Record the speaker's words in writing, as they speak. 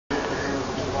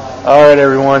Alright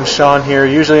everyone, Sean here.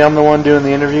 Usually I'm the one doing the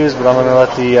interviews, but I'm going to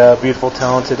let the beautiful,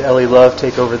 talented Ellie Love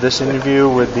take over this interview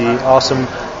with the awesome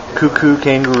Koo Koo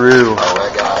Kangaroo. Oh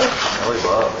my god, Ellie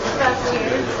Love.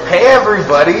 Hey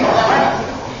everybody!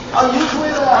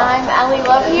 I'm Ellie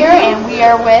Love here, and we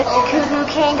are with Koo Koo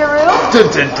Kangaroo. Dun,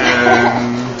 dun,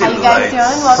 dun. How you guys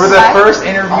doing? Welcome For the back. first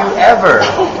interview ever.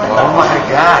 Oh my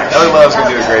gosh. Ellie Love's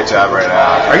gonna do a great job right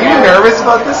now. Are you nervous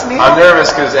about this, Neil? I'm nervous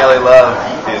because Ellie Love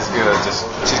is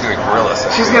she's gonna grill us.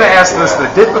 She's going to ask us the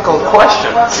difficult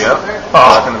questions. Yep.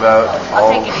 Talking about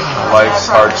all life's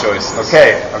hard choices.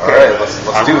 Okay. All right, let's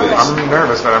do this. I'm really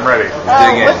nervous, but I'm ready.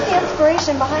 Dig in. What's the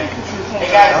inspiration behind Koo Koo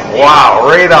Kangaroo? Wow,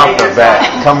 right off the bat,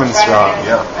 coming strong.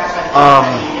 Yeah.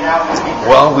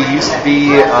 Well, we used to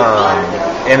be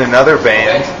in another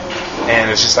band,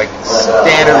 and it's just like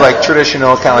standard, like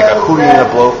traditional, kind of like a Hootie and the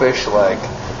Blowfish, like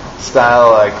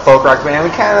style, like folk rock band.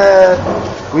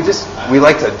 We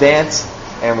like to dance,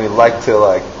 and we like to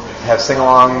like have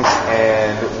sing-alongs,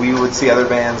 and we would see other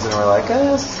bands, and we're like,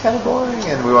 oh, this is kind of boring,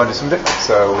 and we want to do something different,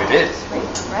 so we did.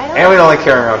 Right on. And we don't like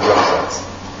carrying around drum sets.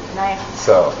 Nice.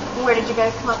 So, Where did you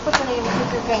guys come up with the name Koo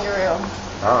Koo Kangaroo?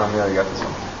 I don't know, you got this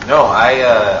one. No,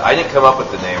 I didn't come up with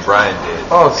the name. Brian did.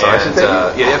 Oh, so I should take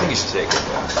it? Yeah, I think you should take it.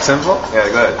 Yeah. Simple? Yeah,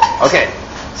 go ahead. Okay,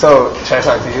 so should I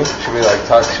talk to you? Should we like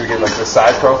talk? Should we get like the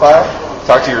side profile?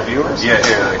 Talk to your viewers? Yeah,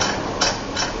 here. Like,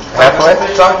 Halfway?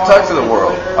 talk to the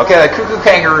world. Okay, like Koo Koo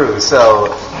Kangaroo.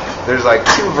 So there's like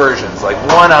two versions. Like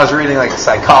one, I was reading like a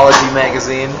psychology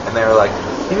magazine, and they were like,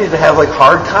 you need to have like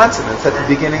hard consonants at the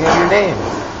beginning of your name,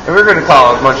 and we're going to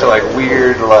call it a bunch of like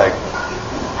weird, like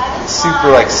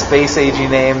super like space agey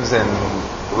names, and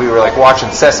we were like watching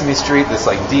Sesame Street, this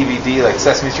like DVD, like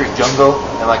Sesame Street Jungle,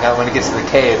 and like when it gets to the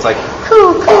K, it's like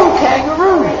Koo Koo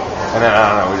Kangaroo, and then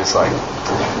I don't know,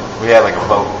 we had like a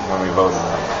vote when we voted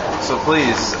on it. So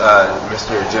please,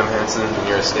 Mr. Jim Henson and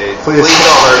your estate, Please.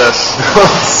 don't hurt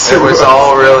us. It was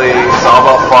all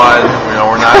about fun. You know,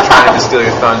 we're not trying to steal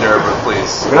your thunder, but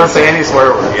please. We don't say any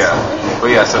swear words. Yeah.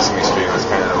 But yeah, Sesame Street was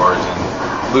kind of the origin,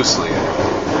 loosely.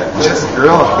 Yeah. Just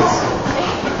grilling us.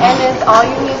 And is all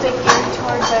your music geared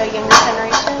towards a younger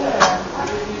generation?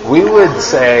 Or? We would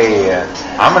say,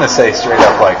 I'm going to say straight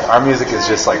up, like, our music is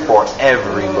just, like, for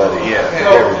everybody. Yeah. For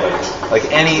everybody. Like,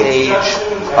 any age,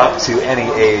 up to any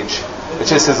age. It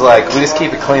just is like, we just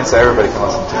keep it clean so everybody can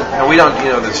listen to it. And we don't,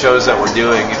 the shows that we're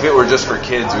doing, if it were just for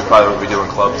kids, we probably would be doing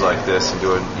clubs like this and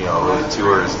doing,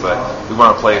 tours, but we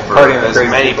want to play for as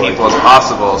many people as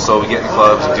possible, so we get in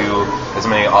clubs and do as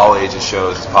many all ages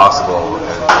shows as possible.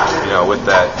 And, with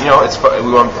that, it's fun.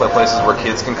 We want to play places where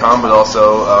kids can come, but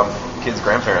also kids'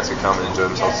 grandparents can come and enjoy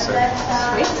themselves the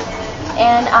same. Sweet.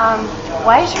 And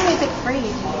why is your music free? Do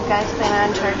you guys plan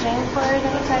on charging for it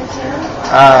anytime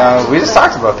soon? We just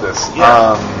talked about this.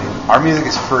 Yeah. Our music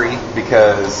is free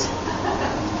because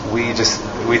we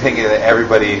think that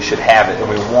everybody should have it, and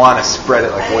we want to spread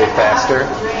it like way faster.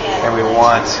 And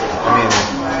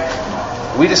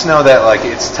we just know that like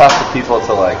it's tough for people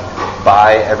to like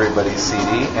buy everybody's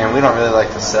CD, and we don't really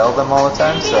like to sell them all the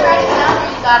time. So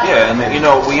yeah, and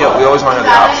we always want to have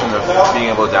the option of being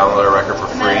able to download a record for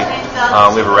free.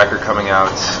 We have a record coming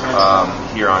out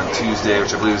here on Tuesday,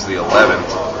 which I believe is the 11th,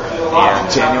 and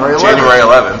January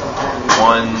 11th,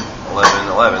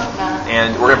 1/11/11,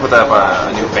 and we're gonna put that up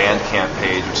on a new Bandcamp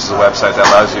page, which is a website that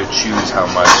allows you to choose how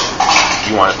much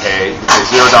you want to pay. You can pay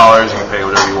 $0, you can pay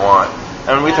whatever you want.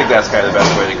 And we think that's kind of the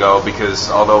best way to go, because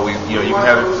although you can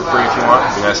have it for free if you want,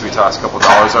 it'd be nice if we toss a couple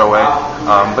dollars our way.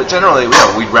 But generally,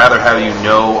 we'd rather have you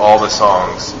know all the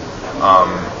songs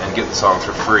and get the songs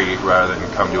for free rather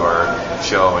than come to our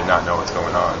show and not know what's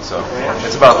going on. So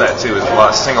it's about that too. There's a lot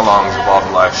of sing-alongs involved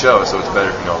in live shows, so it's better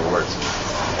if you know the words.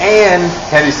 And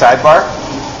can I do sidebar?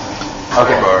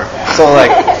 Okay. So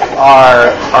like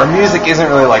our music isn't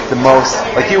really like the most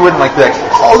like you wouldn't like be like,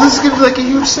 oh, this is gonna be like a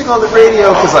huge thing on the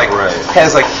radio, because like it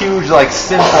has like huge like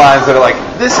synth lines that are like,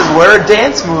 this is where a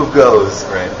dance move goes.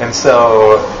 Right. And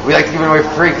so we like to give it away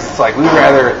for free, because it's like we'd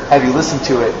rather have you listen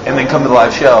to it and then come to the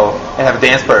live show and have a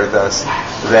dance part with us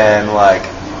than like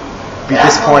be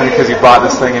disappointed because you bought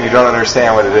this thing and you don't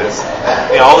understand what it is.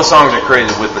 All the songs are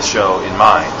created with the show in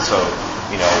mind, so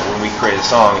when we create a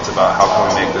song, it's about how can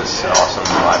we make this an awesome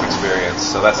live experience.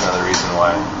 So that's another reason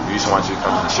why we just want you to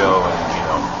come to the show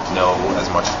and know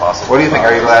as much as possible. What do you think?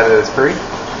 Are you glad that it's free?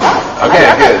 Okay,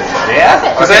 good. Yeah.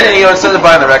 Because then instead of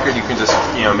buying the record, you can just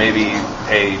maybe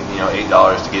pay $8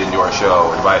 to get into our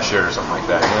show and buy a shirt or something like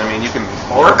that. You can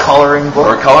or a coloring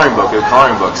book. Or a coloring book. We have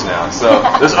coloring books now. So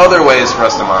there's other ways for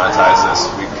us to monetize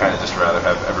this. We kind of just rather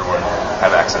have everyone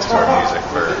have access to our music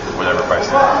for whatever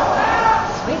price they want.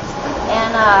 Sweet.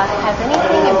 And has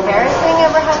anything embarrassing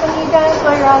ever happened to you guys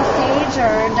while you're on stage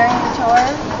or during the tour?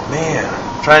 Man,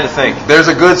 I'm trying to think. There's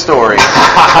a good story.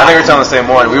 I think we're telling the same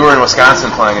one. We were in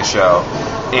Wisconsin playing a show,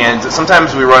 and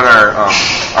sometimes we run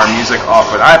our music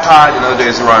off an iPod, and other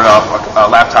days we run it off a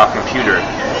laptop computer.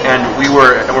 And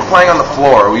we're playing on the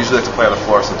floor. We usually like to play on the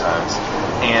floor sometimes.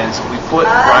 And we put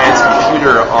Brian's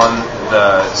computer on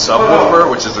the subwoofer,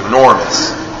 which is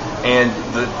enormous. And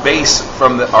the bass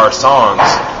from our songs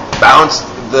bounced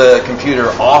the computer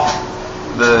off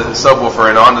the subwoofer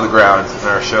and onto the ground. And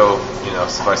our show,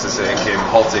 suffice to say, came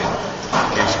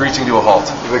screeching to a halt.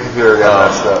 The computer got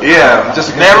messed up. Yeah,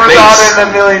 just never thought in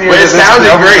a million years. But it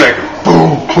sounded great.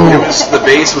 Boom, boom. The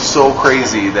bass was so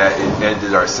crazy that it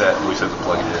ended our set. We just had to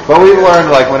plug it in. But we've learned,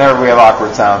 whenever we have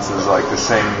awkward sounds, is to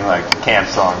sing camp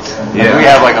songs. Yeah. We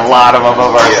have a lot of them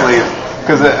up our sleeve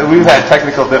because we've had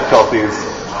technical difficulties.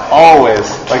 Always.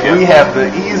 We have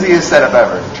the easiest setup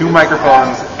ever. 2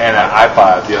 microphones and an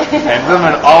iPod. Yeah. And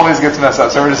something always gets messed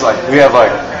up. So we're just we have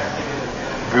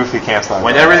goofy camp songs.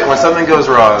 When something goes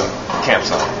wrong, camp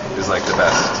song is the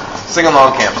best. Sing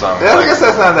along camp song. Yeah, I guess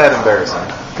that's not that embarrassing.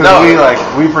 Because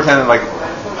we pretended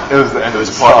it was the end. It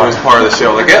was part of the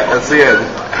show. That's the end.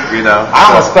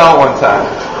 I almost fell one time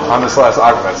on this last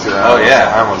Aquanet tour. Oh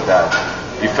yeah, I almost died.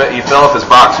 You fell off his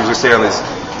box. He was just standing on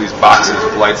these boxes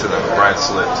with lights in them. Brian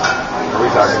slipped. Are we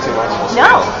talking too much?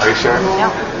 No. Are you sure? No.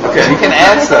 Okay. You can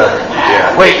add stuff.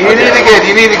 Yeah. Wait, you need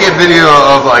to get video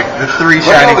of the 3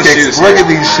 shiny kicks. Look at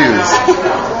these shoes.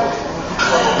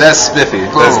 That's spiffy.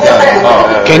 That's done.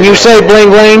 Oh. Can you say bling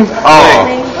bling?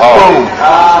 Oh.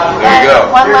 There you go.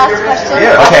 One last question.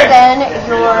 Yeah. Okay. Other than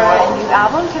your new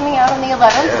album coming out on the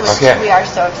 11th, which we are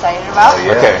so excited about.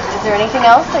 Okay. Is there anything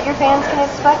else that your fans can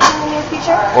expect in the near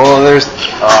future? Well, there's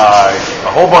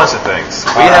a whole bunch of things.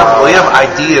 We have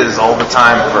ideas all the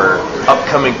time for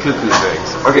upcoming Cuckoo things.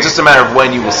 Okay. It's just a matter of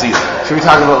when you will see them. Should we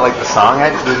talk about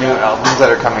the new albums that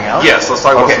are coming out? Yes, let's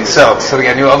talk about so we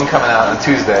got a new album coming out on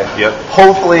Tuesday. Yep.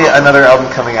 Hopefully another album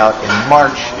coming out in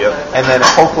March. Yep. And then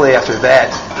hopefully after that,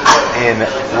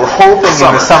 we're hoping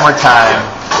in the summertime,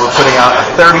 we're putting out a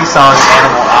 30-song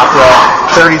animal opera,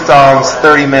 30 songs,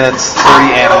 30 minutes,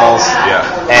 30 animals. Yeah.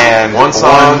 And one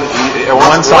song,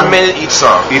 1 minute each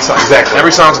song. Each song, exactly.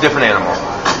 Every song's a different animal.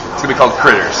 It's going to be called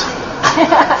Critters.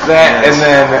 And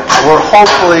then we're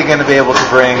hopefully going to be able to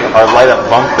bring our light-up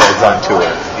bunk beds on tour.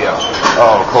 Yeah.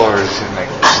 Oh, Clover should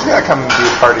come and be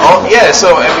a party. Oh, yeah,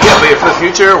 so, but for the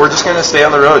future, we're just going to stay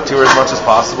on the road, tour as much as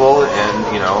possible, and,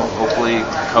 hopefully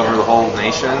cover the whole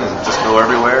nation and just go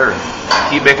everywhere and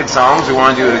keep making songs. We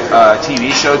want to do a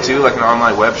TV show, too, like an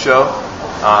online web show.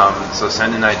 So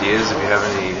send in ideas if you have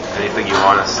anything you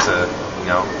want us to,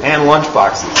 And lunch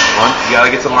boxes. You got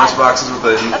to get some lunch boxes with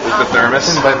the thermos.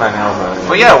 I didn't bite my nails on it.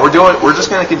 But yeah, we're just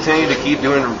going to continue to keep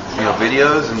doing,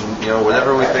 videos and,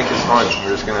 whatever we think is fun.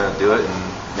 We're just going to do it and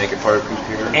make it part of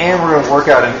Computer. And we're going to work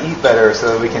out and eat better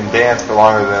so that we can dance for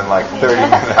longer than 30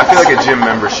 minutes. I feel like a gym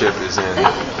membership is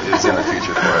in the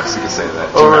future for us. You can say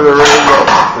that. Over the rainbow.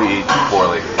 We eat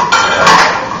poorly.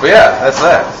 But yeah, that's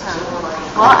that.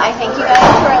 Well, I thank you guys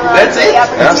for allowing That's me it. the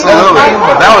opportunity. Absolutely.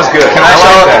 That was good.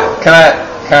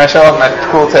 Can I show off my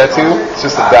cool tattoo? It's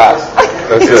just a dot.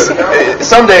 That's it.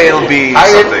 Someday it'll be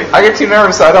something. I get too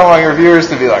nervous, so I don't want your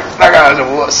viewers to be like, that guy's a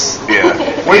wuss. Yeah.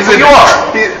 You are.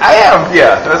 I am.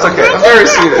 Yeah, that's okay. I'm very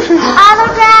Swedish.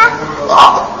 Autograph.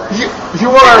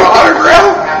 You want our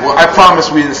autograph? Well, I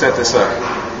promise we didn't set this up.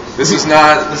 This is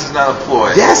not a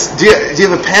ploy. Yes. Do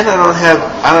you have a pen? I don't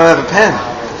have a pen.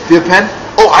 Do you have a pen?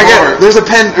 Oh, I got it. There's a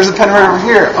pen right over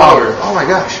here. Oh my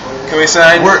gosh. Can we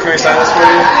sign this for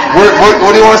you?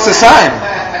 What do you want us to sign?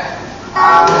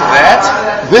 That?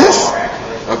 This?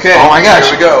 Okay. Oh my gosh.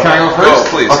 Here we go. Can I go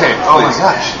first? Go, please. Okay. Oh my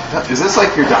gosh. Is this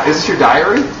your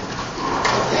diary?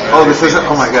 Oh, this isn't.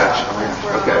 Oh my gosh.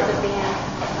 Okay.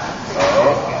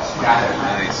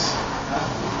 Nice.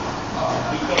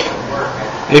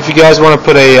 If you guys want to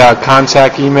put a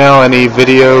contact email, any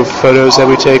video, photos that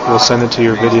we take, we'll send it to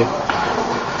your video.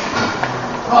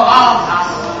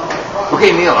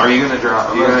 Okay, Neil, are you gonna draw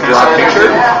a picture?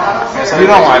 You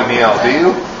don't want Neil, do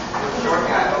you?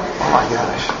 Oh my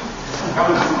gosh.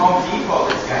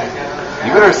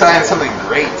 You better sign something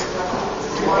great.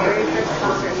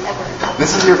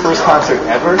 This is your first concert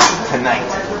ever? Tonight.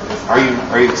 Are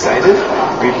you excited?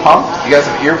 Are you pumped? You got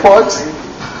some earplugs?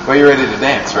 Well, you're ready to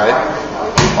dance, right?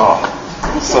 Oh,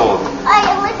 sold. I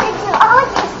listened to all of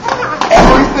your songs.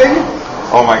 Everything?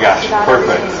 Oh my gosh,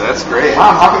 perfect. That's great.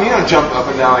 Mom, how come you don't jump up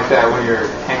and down like that when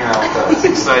you're hanging out with us?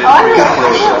 Excited.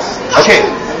 Okay.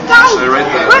 Guys, Should I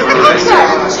write that? where's the picture?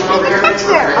 She made the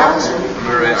picture.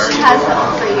 She has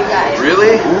one for you guys.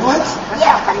 Really? What?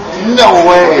 Yeah. No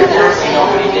way.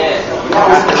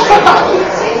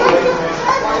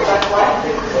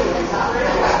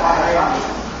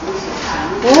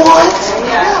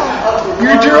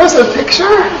 You drew us a picture?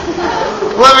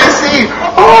 Let me see.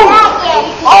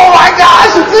 Oh my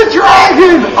gosh, it's a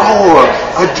dragon. Oh,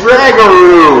 a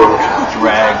dragaroo.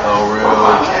 Dragaroo.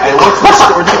 Hey,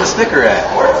 where's the sticker at?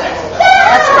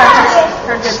 That's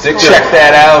for good Sticker. school. Check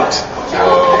that out.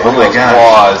 Oh my God.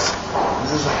 Claws.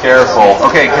 Careful.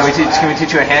 Okay, can we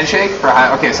teach you a handshake?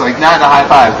 Okay, so like not a high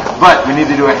five, but we need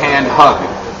to do a hand hug.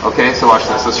 Okay, so watch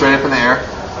this. So straight up in the air,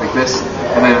 like this,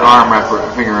 and then an arm wrap a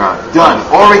finger around. Done.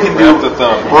 Or we can do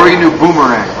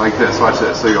boomerang like this. Watch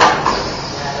this. So you go.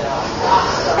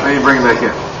 Then you bring it back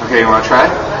in. Okay, you want to try?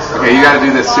 Okay, you got to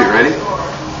do this too. Ready?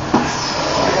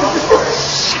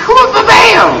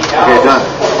 Bam! Okay, done.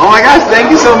 Oh my gosh,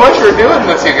 thank you so much for doing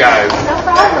this, you guys. No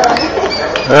problem.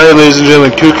 All right, ladies and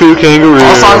gentlemen, Koo Koo Kangaroo.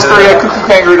 All songs free at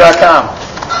kookookangaroo.com.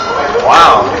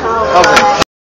 Wow. That was